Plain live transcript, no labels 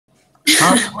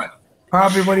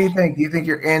Poppy, what do you think? Do you think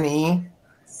you're NE?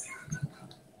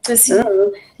 Does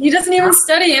he doesn't even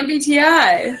study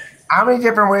MBTI. How many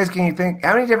different ways can you think?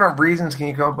 How many different reasons can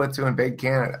you come up with to invade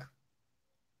Canada?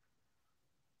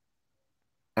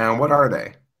 And what are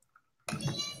they?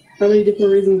 How many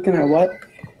different reasons can I what?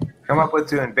 Come up with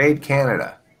to invade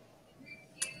Canada.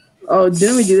 Oh,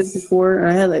 didn't we do this before?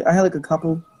 I had like a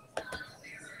couple.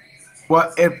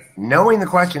 Well, if knowing the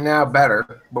question now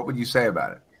better, what would you say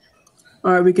about it?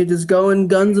 All right, we could just go in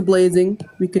guns blazing.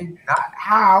 We could. Not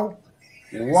how,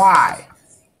 why?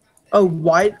 Oh,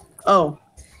 why? Oh,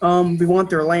 we want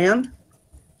their land.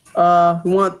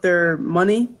 We want their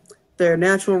money, their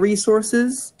natural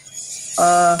resources.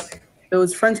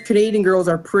 Those French Canadian girls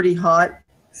are pretty hot.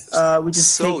 We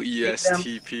just So take them.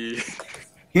 ESTP.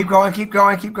 Keep going, keep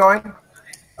going, keep going.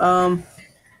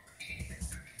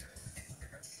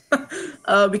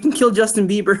 We can kill Justin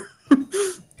Bieber.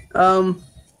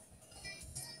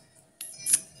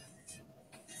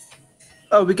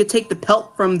 Oh, we could take the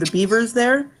pelt from the beavers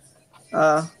there.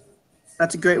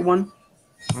 That's a great one.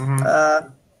 I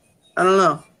don't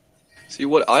know. See,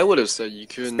 what I would have said, you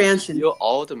can Expansion. steal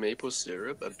all the maple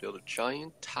syrup and build a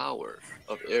giant tower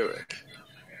of Eric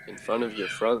in front of your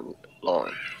front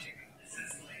lawn.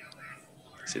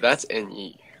 See, that's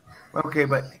NE. Okay,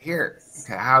 but here,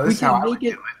 okay, how We this is how can I would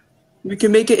make do it. it. We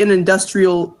can make it an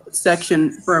industrial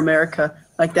section for America,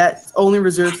 like that, only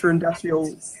reserved for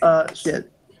industrial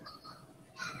shit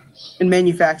and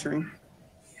manufacturing.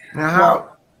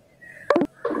 Now,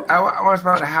 I want to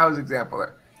find a how's example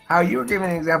there. How you were giving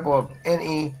an example of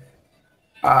NE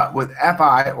with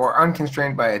FI or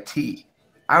unconstrained by a T.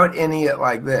 I would NE it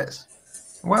like this.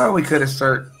 Well, we could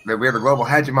assert that we have a global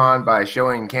hegemon by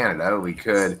showing Canada. We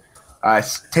could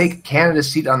take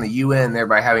Canada's seat on the UN,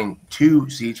 thereby having 2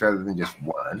 seats rather than just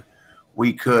 1.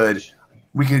 We could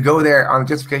go there on the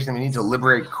justification that we need to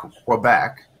liberate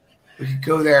Quebec. We could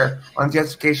go there on the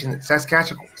justification that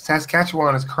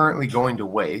Saskatchewan is currently going to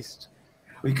waste.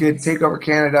 We could take over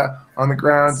Canada on the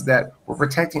grounds that we're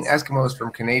protecting Eskimos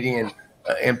from Canadian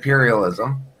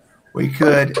imperialism. We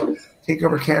could take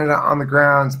over Canada on the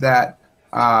grounds that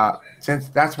since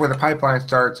that's where the pipeline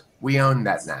starts, we own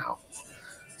that now.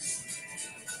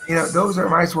 You know, those are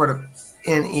my sort of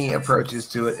NE approaches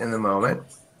to it in the moment,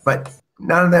 but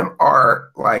none of them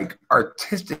are like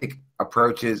artistic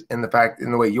approaches in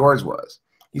the way yours was.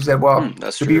 You said, well,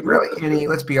 That's to true. be really NE,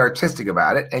 let's be artistic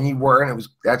about it. And you were, and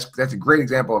that's a great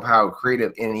example of how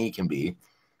creative NE can be.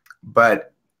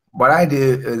 But what I do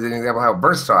is an example of how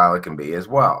versatile it can be as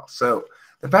well. So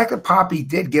the fact that Poppy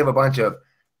did give a bunch of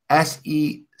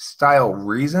SE style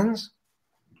reasons,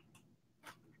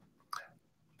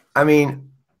 I mean,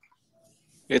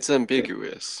 It's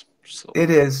ambiguous. So it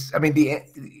is. I mean,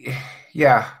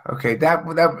 yeah, okay. That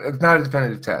it's not a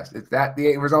definitive test. It's that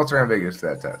the results are ambiguous to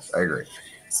that test. I agree.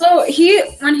 So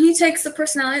when he takes the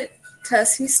personality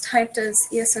test, he's typed as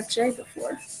ESFJ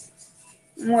before.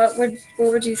 What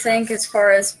would you think as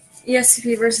far as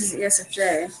ESTP versus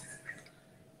ESFJ?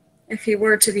 If he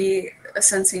were to be a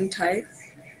sensing type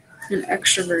and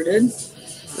extroverted.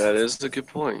 that is a good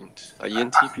point. A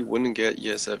ENTP wouldn't get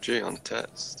ESFJ on the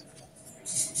test.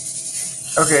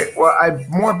 Okay, well, I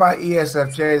more buy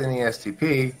ESFJ than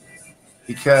ESTP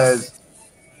because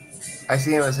I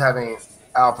see him as having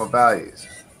alpha values.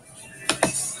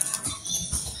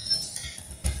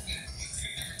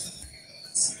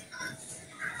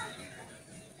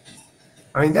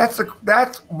 I mean, that's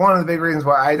one of the big reasons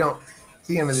why I don't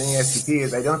see him as an ESTP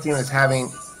is I don't see him as having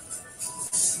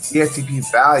ESTP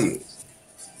values,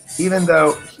 even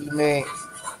though he may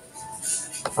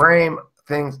frame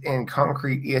things in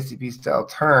concrete ESTP style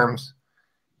terms.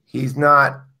 He's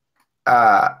not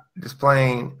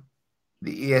displaying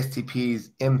the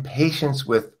ESTP's impatience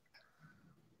with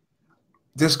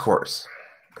discourse.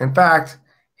 In fact,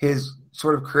 his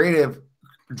sort of creative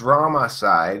drama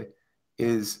side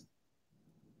is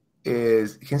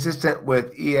consistent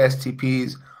with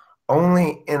ESTP's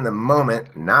only in the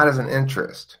moment, not as an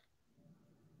interest.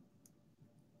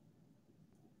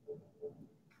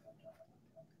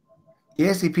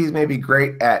 ESTPs may be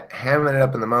great at hamming it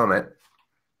up in the moment,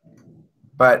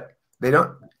 but they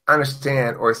don't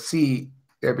understand or see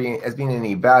there being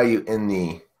any value in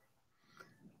the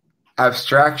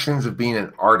abstractions of being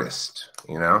an artist,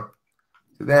 you know?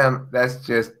 To them, that's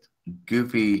just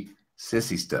goofy,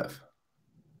 sissy stuff.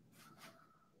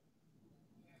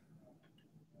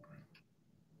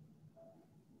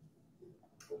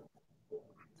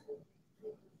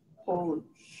 Holy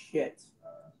shit.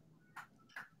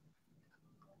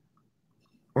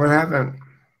 What happened?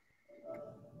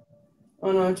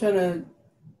 Oh no, I'm trying to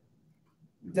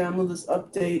download this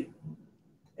update.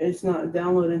 It's not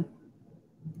downloading.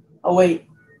 Oh, wait.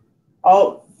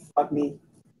 Oh, fuck me.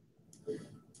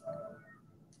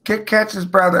 Kit Kat's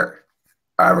brother,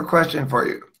 I have a question for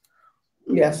you.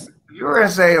 Yes. You were gonna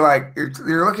say like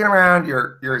you're looking around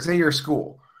your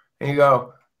school and you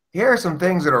go, here are some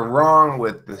things that are wrong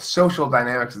with the social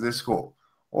dynamics of this school.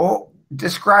 Well,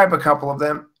 describe a couple of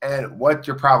them and what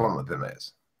your problem with them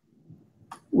is.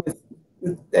 With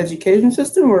the education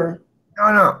system or?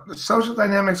 No, the social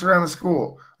dynamics around the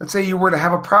school. Let's say you were to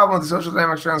have a problem with the social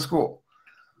dynamics around the school.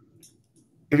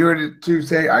 If you were to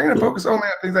say, I'm going to focus only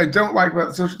on things I don't like about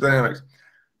the social dynamics,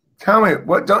 tell me,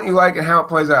 what don't you like and how it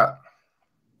plays out?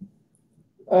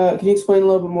 Can you explain a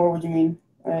little bit more what you mean?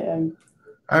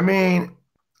 I mean,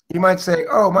 you might say,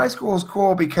 oh, my school is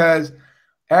cool because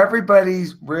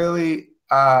everybody's really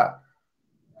nice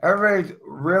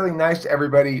to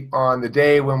everybody on the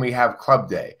day when we have club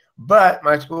day. But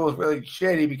my school is really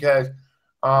shitty because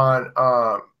on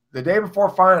the day before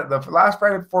the last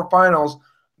Friday before finals,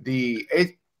 the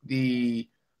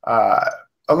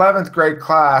 11th grade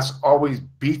class always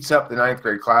beats up the 9th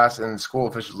grade class, and the school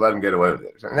officials let them get away with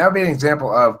it. So that would be an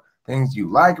example of things you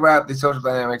like about the social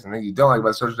dynamics and things you don't like about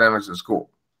the social dynamics of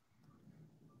school.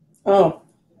 Oh,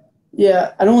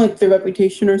 yeah. I don't like the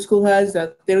reputation our school has,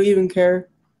 that they don't even care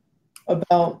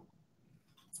about,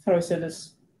 how do I say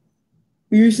this?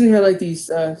 We usually have like these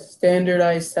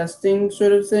standardized testing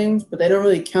sort of things, but they don't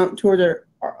really count toward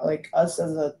like us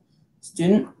as a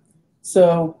student.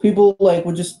 So people like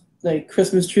would just like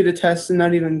Christmas tree the tests and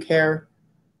not even care,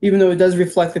 even though it does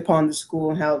reflect upon the school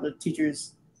and how the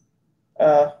teachers,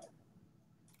 how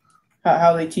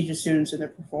they teach the students and their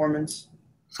performance.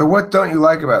 So what don't you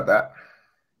like about that?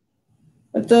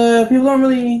 But people don't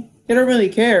really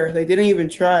care. They didn't even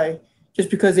try just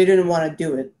because they didn't want to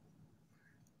do it.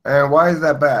 And why is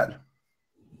that bad?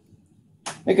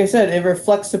 Like I said, it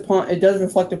does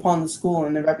reflect upon the school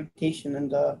and the reputation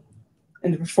and the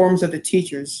performance of the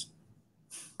teachers.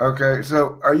 Okay,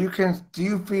 so do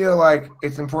you feel like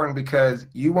it's important because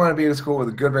you want to be at a school with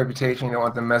a good reputation, you don't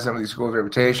want them messing up with your school's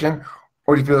reputation,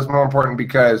 or do you feel it's more important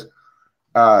because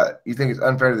you think it's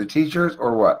unfair to the teachers,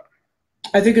 or what?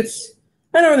 I don't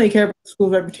really care about the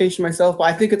school's reputation myself, but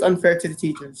I think it's unfair to the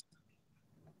teachers.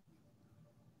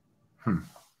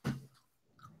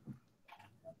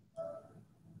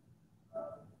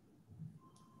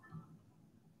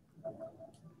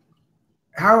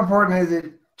 How important is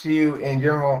it to you in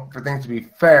general for things to be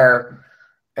fair,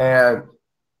 and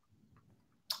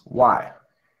why?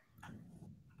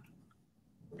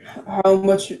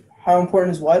 How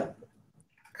important is what?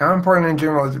 How important in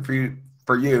general is it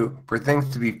for you for things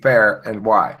to be fair, and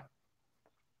why?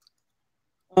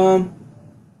 It's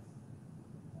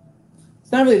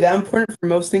not really that important for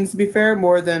most things to be fair,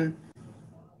 more than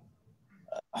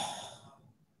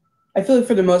I feel like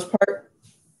for the most part,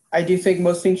 I do think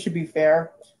most things should be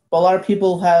fair, but a lot of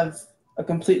people have a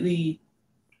completely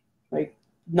like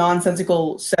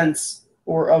nonsensical sense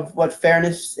of what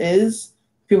fairness is.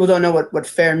 People don't know what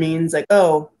fair means. Like,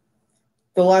 oh,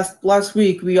 the last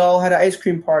week we all had an ice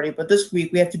cream party, but this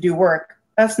week we have to do work.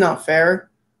 That's not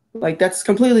fair. Like, that's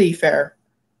completely fair.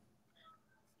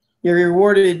 You're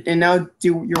rewarded and now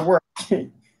do your work.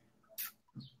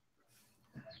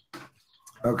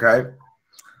 Okay.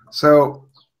 So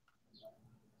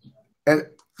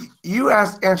you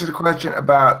answered a question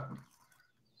about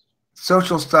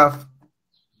social stuff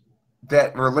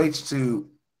that relates to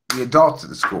the adults at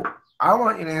the school. I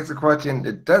want you to answer a question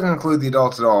that doesn't include the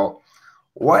adults at all.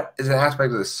 What is an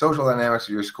aspect of the social dynamics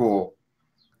of your school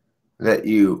that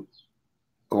you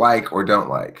like or don't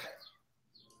like?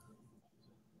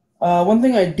 One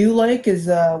thing I do like is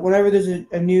whenever there's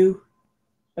a new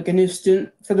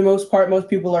student, for the most part, most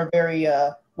people are very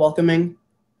welcoming.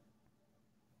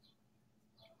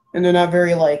 And they're not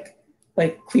very like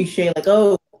cliche, like,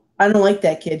 oh, I don't like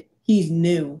that kid. He's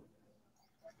new.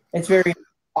 It's very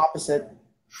opposite.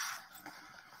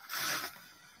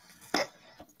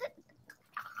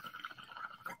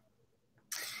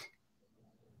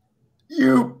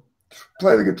 You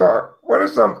play the guitar. What are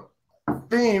some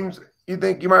themes you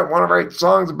think you might want to write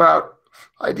songs about?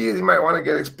 Ideas you might want to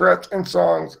get expressed in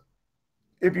songs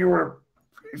if you were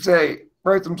to, say,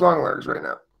 write some song lyrics right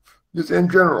now, just in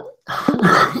general.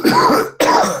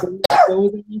 What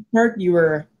was the part you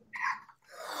were?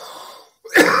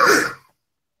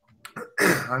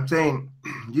 I'm saying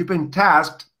you've been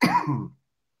tasked and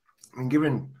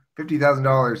given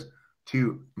 $50,000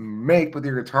 to make with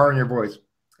your guitar and your voice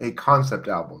a concept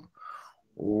album.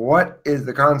 What is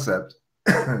the concept?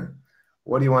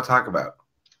 What do you want to talk about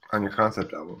on your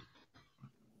concept album?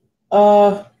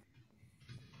 I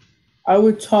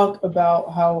would talk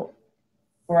about how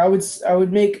or I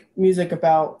would make music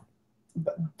about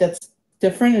that's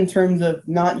different in terms of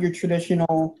not your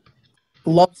traditional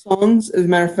love songs. As a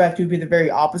matter of fact, it would be the very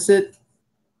opposite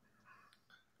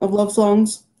of love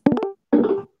songs,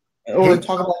 or Hate.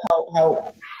 talk about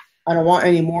how I don't want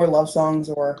any more love songs,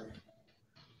 or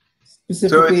So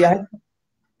specifically,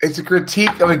 it's a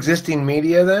critique of existing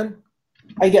media then?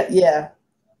 I get yeah,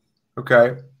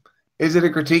 Okay. Is it a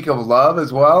critique of love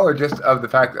as well, or just of the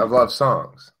fact of love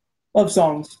songs? love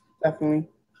songs definitely.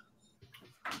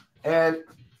 And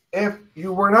if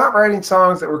you were not writing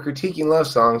songs that were critiquing love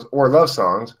songs or love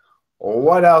songs,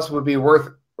 what else would be worth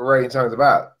writing songs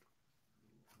about?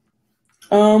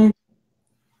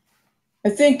 I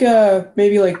think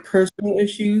maybe like personal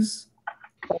issues.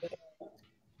 I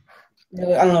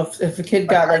don't know if a kid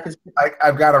got like his. Like,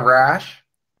 I've got a rash.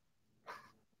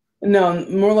 No,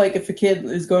 more like if a kid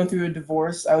is going through a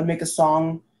divorce, I would make a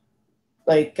song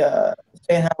like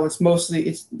saying how it's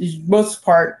most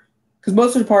part because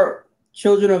most of the part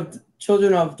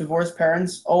children of divorced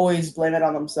parents always blame it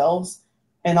on themselves,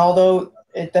 and although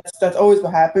that's always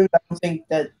what happens, I don't think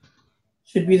that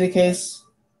should be the case.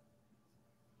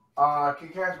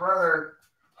 Kit Kat's brother,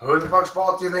 who the fuck's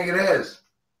fault do you think it is?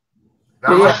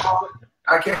 Not Yeah. my fault.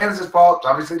 Not Candace's fault. It's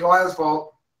obviously Delilah's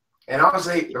fault. And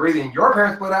obviously, the reason your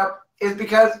parents split up is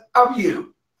because of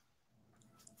you.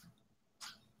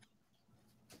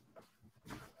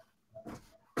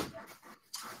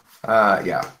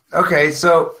 Yeah. Okay,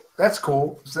 so that's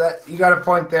cool. So that you got a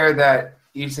point there that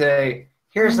you say,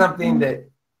 here's something that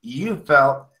you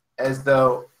felt as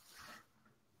though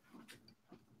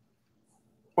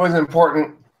was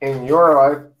important in your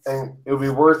life, and it would be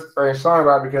worth writing a song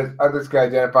about because others could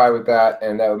identify with that,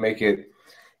 and that would make it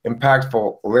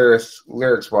impactful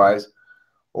lyrics wise.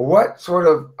 What sort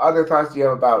of other thoughts do you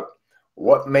have about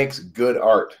what makes good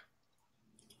art?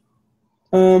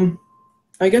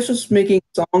 I guess just making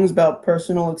songs about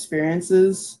personal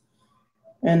experiences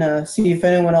and see if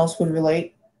anyone else would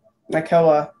relate. Like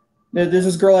how there's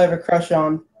this girl I have a crush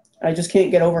on, and I just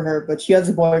can't get over her, but she has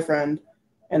a boyfriend,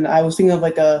 and I was thinking of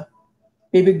like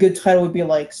maybe a good title would be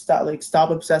like stop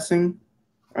obsessing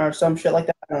or some shit like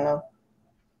that. I don't know.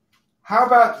 How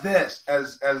about this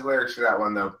as lyrics for that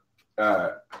one though,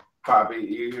 Poppy?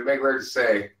 You make lyrics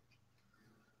say,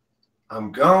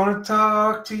 "I'm gonna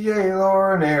talk to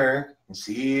Yaylor and Eric and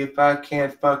see if I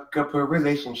can't fuck up her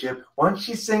relationship. Once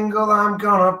she's single, I'm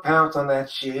gonna pounce on that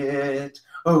shit.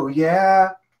 Oh yeah."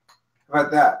 How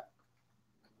about that?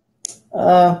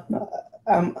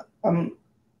 I'm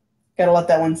gotta let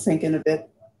that one sink in a bit.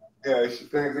 Yeah, you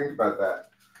should think about that.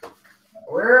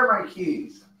 Where are my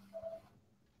keys?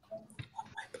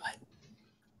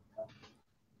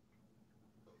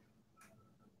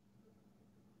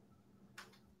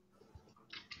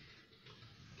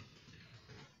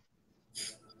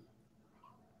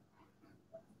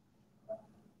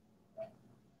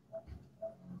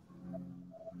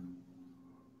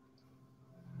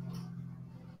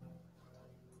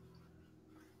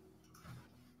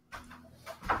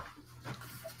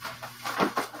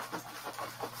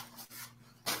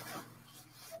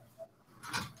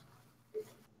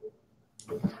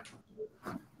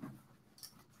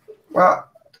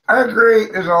 Well, I agree.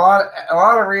 There's a lot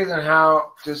of reason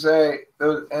how to say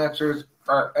those answers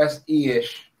are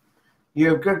SE-ish. You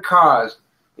have good cause.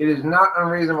 It is not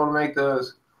unreasonable to make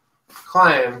those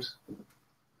claims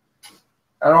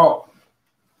at all.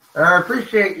 And I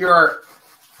appreciate your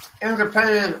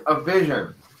independent of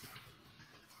vision.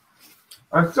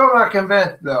 I'm still not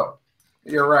convinced, though.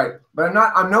 You're right, but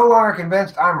I'm no longer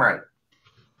convinced I'm right.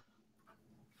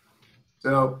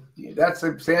 So that's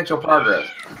substantial progress.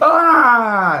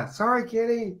 Ah, sorry,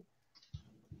 kitty.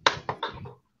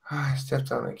 I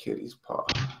stepped on a kitty's paw.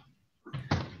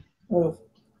 Oh,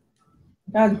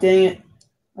 God dang it!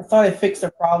 I thought I fixed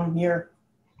the problem here.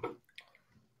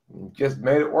 You just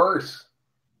made it worse.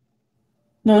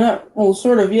 No, not well,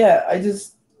 sort of. Yeah, I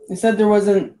said there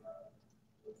wasn't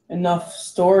enough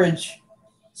storage,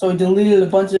 so I deleted a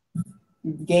bunch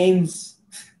of games.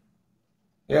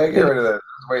 Yeah, get rid of that.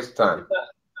 It's a waste of time.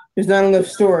 There's not enough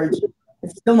storage.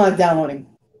 It's still not downloading.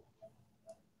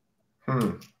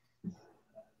 Hmm.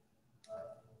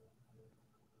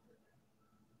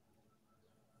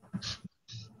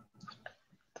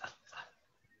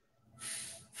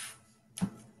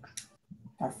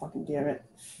 God fucking damn it!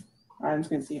 I'm just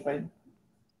gonna see if I.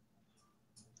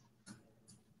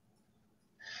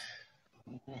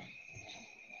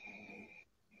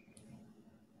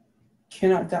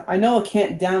 I know it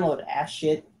can't download ass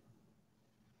shit.